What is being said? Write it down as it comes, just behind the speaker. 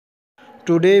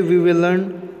Today we will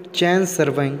learn chain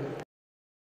surveying.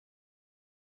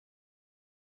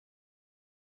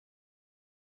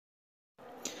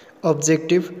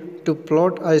 Objective: to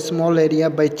plot a small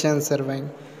area by chain surveying.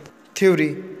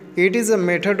 Theory: it is a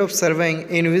method of surveying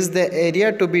in which the area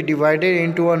to be divided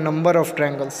into a number of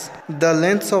triangles. The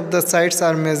lengths of the sides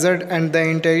are measured and the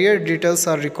interior details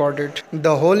are recorded.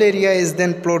 The whole area is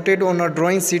then plotted on a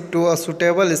drawing sheet to a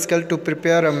suitable scale to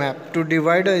prepare a map. To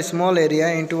divide a small area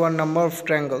into a number of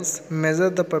triangles, measure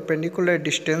the perpendicular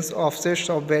distance offsets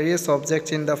of various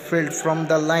objects in the field from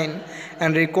the line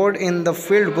and record in the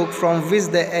field book from which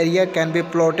the area can be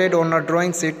plotted on a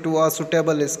drawing sheet to a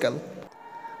suitable scale.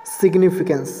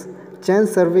 Significance: chain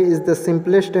survey is the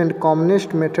simplest and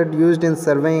commonest method used in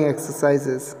surveying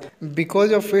exercises.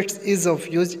 Because of its ease of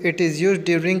use, it is used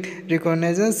during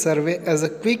reconnaissance survey as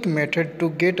a quick method to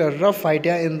get a rough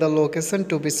idea in the location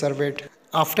to be surveyed.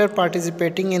 After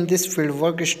participating in this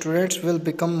fieldwork, students will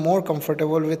become more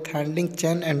comfortable with handling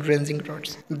chain and ranging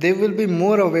rods. They will be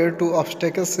more aware to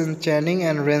obstacles in chaining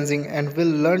and ranging and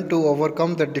will learn to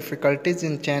overcome the difficulties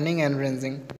in chaining and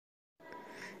ranging.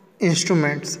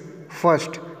 Instruments: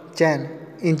 first, chain,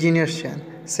 engineer's chain;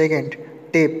 second,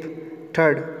 tape;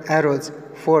 third, arrows;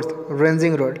 fourth,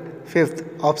 ranging rod; fifth,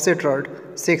 offset rod;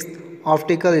 sixth,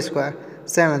 optical square;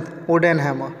 seventh, wooden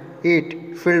hammer;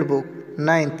 eighth, field book;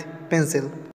 ninth,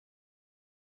 pencil.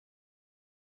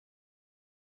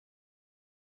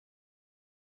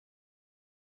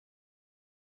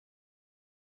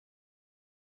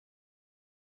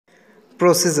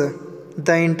 Procedure: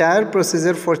 the entire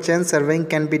procedure for chain surveying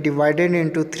can be divided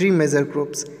into three major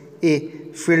groups: A.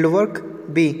 Fieldwork;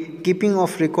 B. Keeping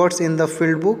of records in the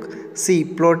field book; C.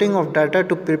 Plotting of data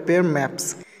to prepare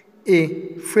maps. A.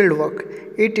 Fieldwork.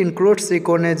 It includes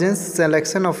reconnaissance,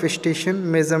 selection of station,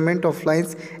 measurement of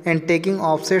lines, and taking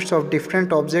offsets of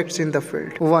different objects in the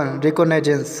field. 1.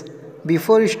 Reconnaissance.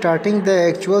 Before starting the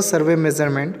actual survey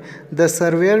measurement, the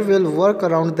surveyor will work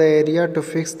around the area to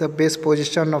fix the base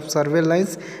position of survey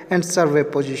lines and survey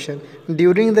position.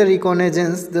 During the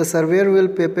reconnaissance, the surveyor will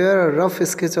prepare a rough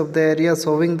sketch of the area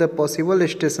showing the possible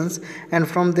stations and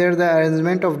from there the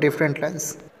arrangement of different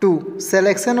lines. 2.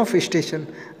 Selection of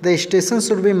station. The station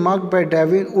should be marked by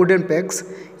driving wooden pegs.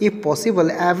 If possible,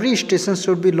 every station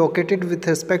should be located with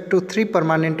respect to three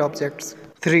permanent objects.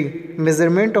 3.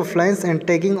 Measurement of lines and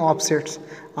taking offsets.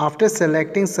 After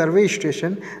selecting survey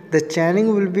station, the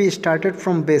chaining will be started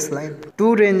from baseline.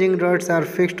 Two ranging rods are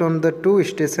fixed on the two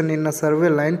stations in a survey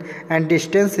line and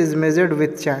distance is measured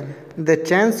with chain. The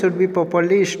chain should be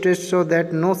properly stretched so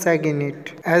that no sag in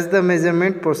it. As the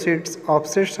measurement proceeds,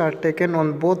 offsets are taken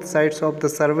on both sides of the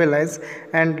survey lines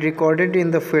and recorded in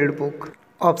the field book.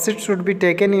 Offsets should be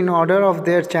taken in order of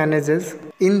their chainages.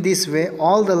 In this way,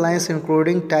 all the lines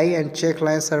including tie and check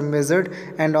lines are measured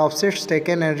and offsets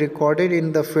taken and recorded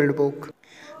in the field book.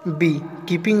 B.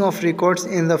 Keeping of records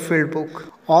in the field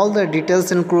book. All the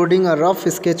details including a rough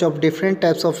sketch of different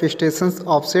types of stations,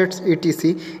 offsets,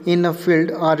 etc. in a field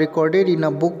are recorded in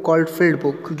a book called field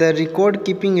book. The record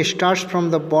keeping starts from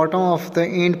the bottom of the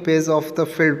end page of the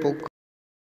field book.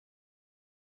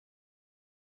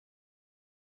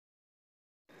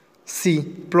 C.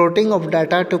 Plotting of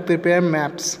data to prepare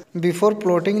maps. Before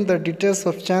plotting the details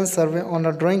of chain survey on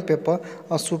a drawing paper,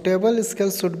 a suitable scale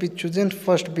should be chosen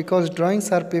first because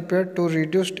drawings are prepared to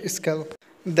reduced scale.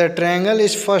 The triangle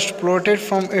is first plotted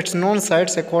from its known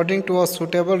sides according to a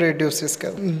suitable reduced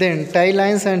scale. Then tie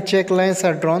lines and check lines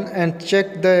are drawn and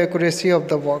check the accuracy of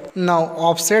the work. Now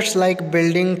offsets like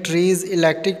building, trees,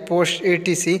 electric posts,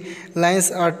 etc.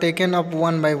 lines are taken up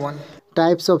one by one.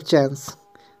 Types of chains.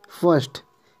 First,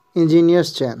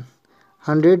 engineer's chain,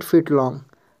 100 feet long,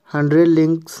 100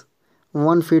 links,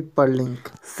 1 feet per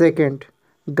link. Second,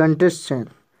 gunter's chain,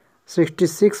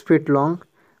 66 feet long,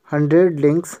 100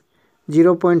 links,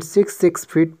 0.66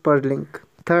 feet per link.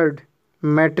 Third,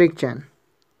 metric chain.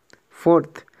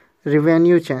 Fourth,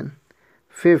 revenue chain.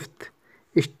 Fifth,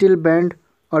 steel band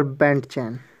or band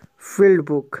chain. Field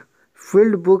book.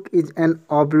 Field book is an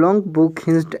oblong book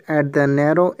hinged at the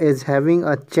narrow edge having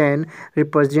a chain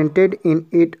represented in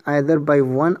it either by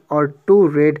one or two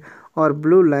red or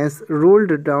blue lines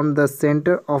ruled down the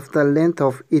center of the length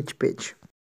of each page.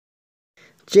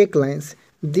 Check lines.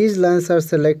 These lines are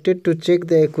selected to check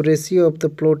the accuracy of the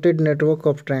plotted network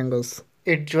of triangles.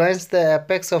 It joins the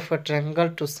apex of a triangle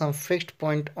to some fixed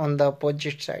point on the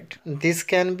opposite side. This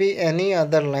can be any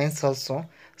other lines also,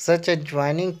 such as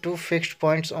joining two fixed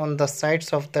points on the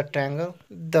sides of the triangle.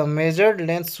 The measured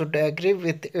length should agree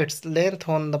with its length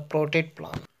on the plotted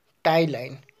plan. Tie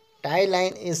line. Tie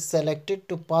line is selected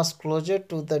to pass closer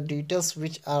to the details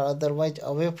which are otherwise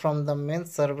away from the main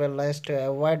survey lines to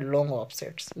avoid long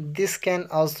offsets. This can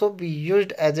also be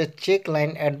used as a check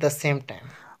line at the same time.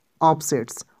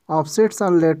 Offsets. Offsets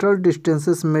are lateral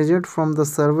distances measured from the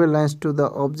survey lines to the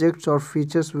objects or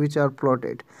features which are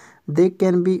plotted. They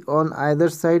can be on either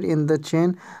side in the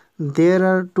chain. There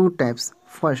are two types.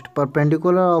 First,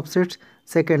 perpendicular offsets.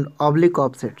 Second, oblique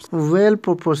offsets. Well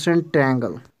proportioned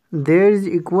triangle. There is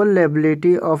equal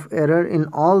liability of error in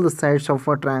all the sides of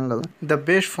a triangle. The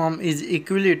best form is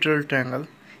equilateral triangle.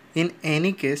 In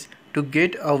any case, to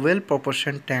get a well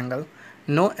proportioned triangle,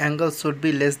 no angle should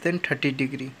be less than 30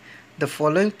 degree. The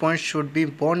following points should be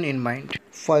borne in mind.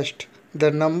 First,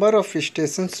 the number of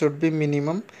stations should be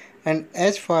minimum, and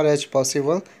as far as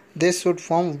possible, they should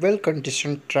form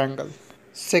well-conditioned triangle.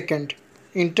 Second,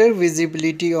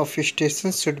 intervisibility of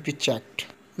stations should be checked.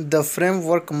 The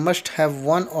framework must have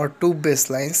one or two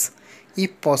baselines.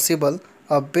 If possible,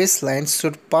 a baseline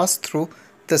should pass through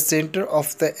the center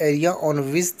of the area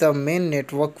on which the main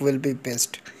network will be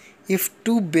based. If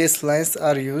two baselines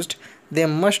are used, they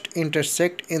must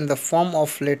intersect in the form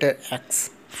of letter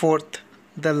X. Fourth,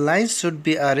 the lines should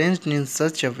be arranged in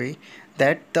such a way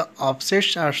that the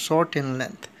offsets are short in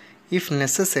length. If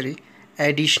necessary,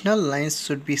 additional lines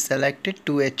should be selected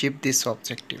to achieve this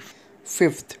objective.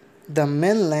 Fifth, the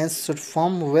main lines should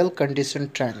form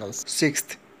well-conditioned triangles.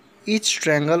 Sixth, each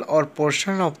triangle or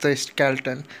portion of the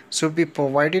skeleton should be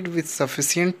provided with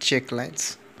sufficient check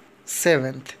lines.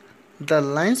 Seventh, the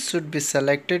lines should be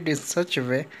selected in such a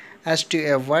way as to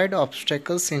avoid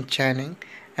obstacles in chaining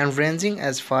and ranging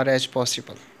as far as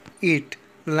possible. 8.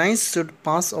 Lines should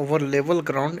pass over level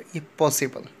ground if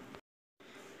possible.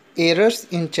 Errors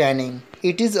in chaining.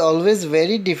 It is always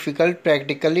very difficult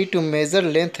practically to measure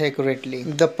length accurately.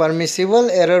 The permissible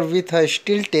error with a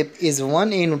steel tape is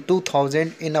 1 in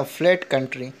 2000 in a flat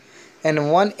country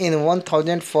and 1 in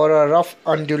 1000 for a rough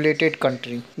undulated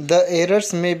country. The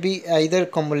errors may be either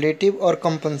cumulative or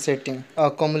compensating. A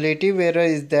cumulative error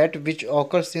is that which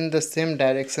occurs in the same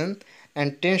direction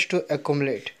and tends to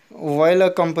accumulate, while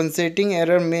a compensating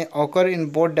error may occur in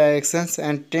both directions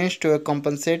and tends to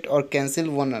compensate or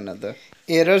cancel one another.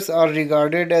 Errors are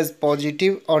regarded as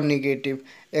positive or negative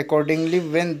accordingly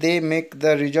when they make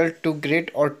the result too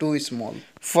great or too small.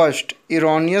 First,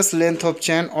 erroneous length of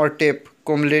chain or tape,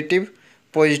 cumulative,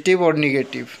 positive or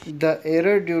negative. The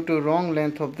error due to wrong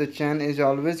length of the chain is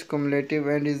always cumulative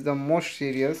and is the most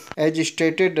serious. As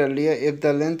stated earlier, if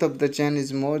the length of the chain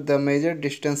is more, the measured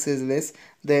distance is less,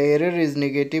 the error is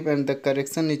negative and the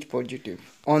correction is positive.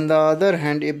 On the other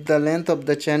hand, if the length of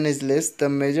the chain is less, the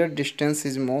measured distance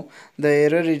is more, the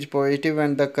error is positive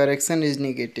and the correction is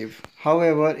negative.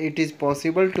 However, it is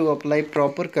possible to apply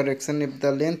proper correction if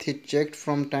the length is checked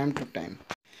from time to time.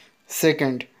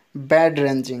 Second, bad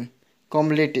ranging.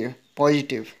 Cumulative,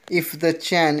 positive. If the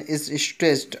chain is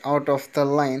stretched out of the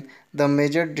line, the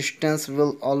measured distance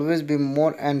will always be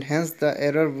more and hence the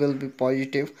error will be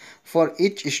positive. For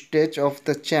each stretch of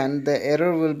the chain, the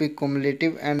error will be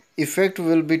cumulative and effect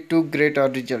will be too great a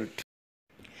result.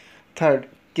 Third,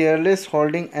 careless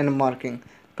holding and marking,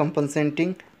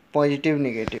 compensating, positive,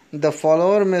 negative. The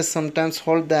follower may sometimes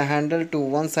hold the handle to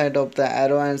one side of the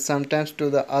arrow and sometimes to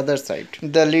the other side.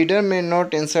 The leader may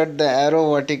not insert the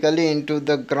arrow vertically into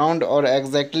the ground or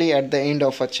exactly at the end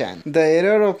of a chain. The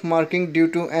error of marking due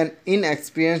to an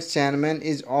inexperienced chainman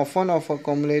is often of a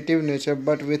cumulative nature,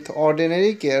 but with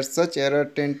ordinary care such error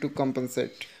tend to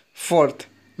compensate. Fourth,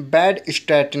 bad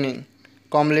straightening.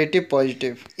 Cumulative,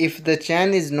 positive. If the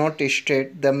chain is not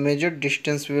straight, the measured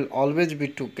distance will always be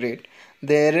too great.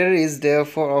 The error is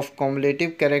therefore of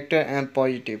cumulative character and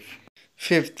positive.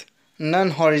 Fifth,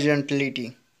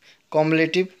 non-horizontality.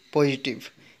 Cumulative, positive.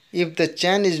 If the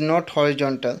chain is not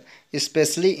horizontal,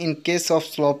 especially in case of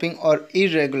sloping or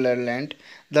irregular land,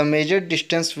 the measured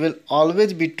distance will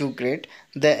always be too great.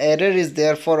 The error is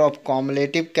therefore of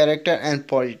cumulative character and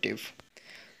positive.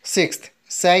 Sixth,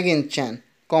 sag in chain.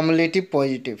 Cumulative,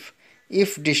 positive.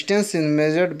 If distance is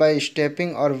measured by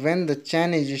stepping or when the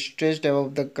chain is stretched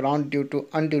above the ground due to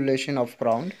undulation of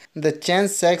ground, the chain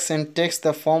sags and takes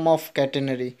the form of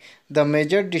catenary. The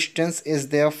measured distance is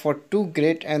therefore too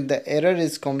great and the error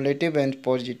is cumulative and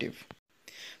positive.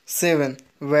 7.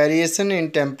 Variation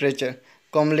in temperature.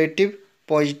 Cumulative,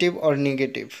 positive or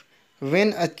negative.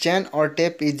 When a chain or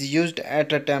tape is used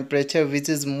at a temperature which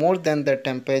is more than the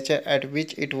temperature at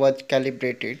which it was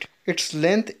calibrated, its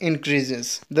length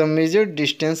increases. The measured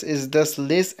distance is thus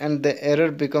less and the error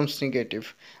becomes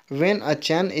negative. When a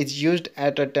chain is used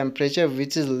at a temperature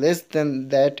which is less than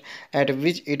that at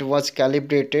which it was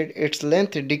calibrated, its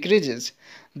length decreases.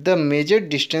 The measured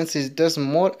distance is thus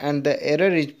more and the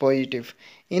error is positive.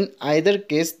 In either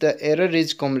case, the error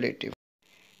is cumulative.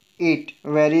 8.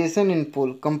 Variation in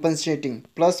pull compensating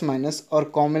plus minus or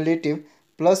cumulative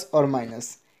plus or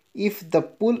minus. If the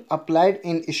pull applied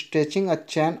in stretching a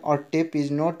chain or tape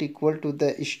is not equal to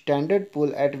the standard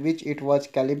pull at which it was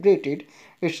calibrated,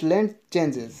 its length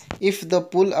changes. If the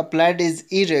pull applied is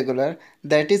irregular,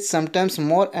 that is sometimes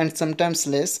more and sometimes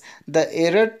less, the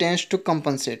error tends to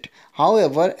compensate.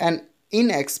 However, an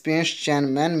inexperienced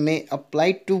chainman may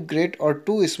apply too great or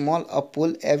too small a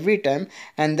pull every time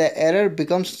and the error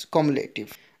becomes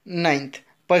cumulative. Ninth,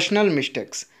 personal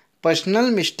mistakes. Personal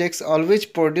mistakes always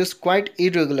produce quite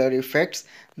irregular effects.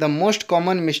 The most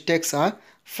common mistakes are: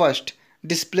 first,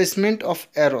 displacement of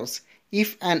arrows.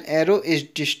 If an arrow is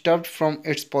disturbed from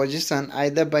its position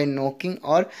either by knocking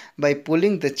or by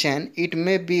pulling the chain, it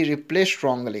may be replaced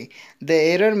wrongly. The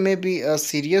error may be a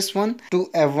serious one. To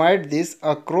avoid this,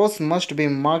 a cross must be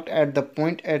marked at the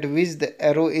point at which the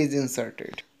arrow is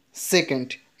inserted.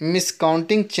 Second,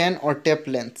 miscounting chain or tape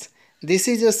lengths. This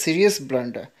is a serious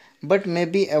blunder, but may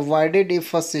be avoided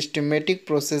if a systematic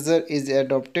procedure is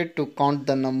adopted to count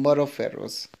the number of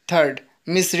arrows. Third,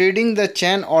 misreading the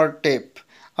chain or tape.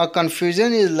 A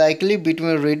confusion is likely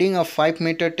between reading a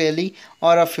 5-meter tally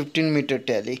or a 15-meter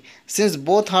tally, since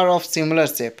both are of similar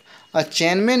shape. A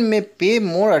chainman may pay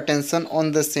more attention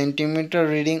on the centimeter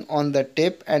reading on the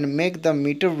tape and make the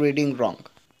meter reading wrong.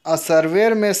 A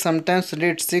surveyor may sometimes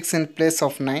read 6 in place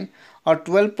of 9 or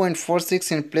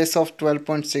 12.46 in place of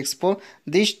 12.64.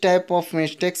 This type of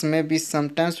mistakes may be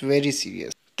sometimes very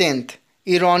serious. 10th,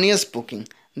 erroneous booking.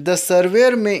 The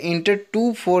surveyor may enter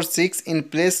 246 in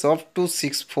place of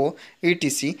 264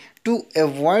 etc. To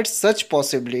avoid such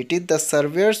possibility, the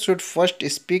surveyor should first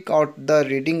speak out the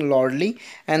reading loudly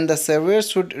and the surveyor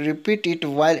should repeat it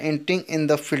while entering in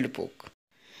the field book.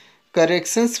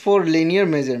 Corrections for linear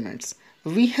measurements.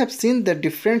 We have seen the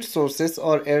different sources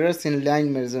or errors in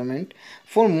line measurement.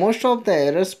 For most of the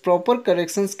errors, proper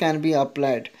corrections can be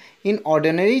applied. In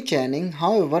ordinary chaining,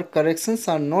 however, corrections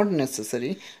are not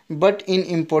necessary, but in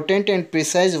important and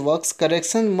precise works,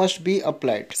 corrections must be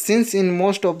applied. Since in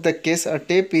most of the case a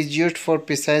tape is used for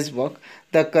precise work,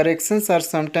 the corrections are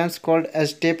sometimes called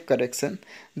as tape correction,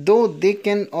 though they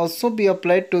can also be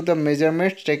applied to the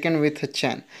measurements taken with a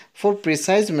chain. For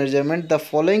precise measurement, the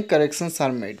following corrections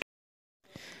are made.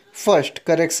 First,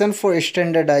 correction for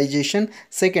standardization.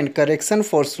 Second, correction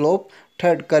for slope.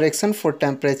 Third, correction for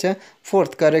temperature.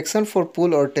 Fourth, correction for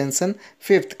pull or tension.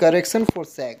 Fifth, correction for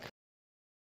sag.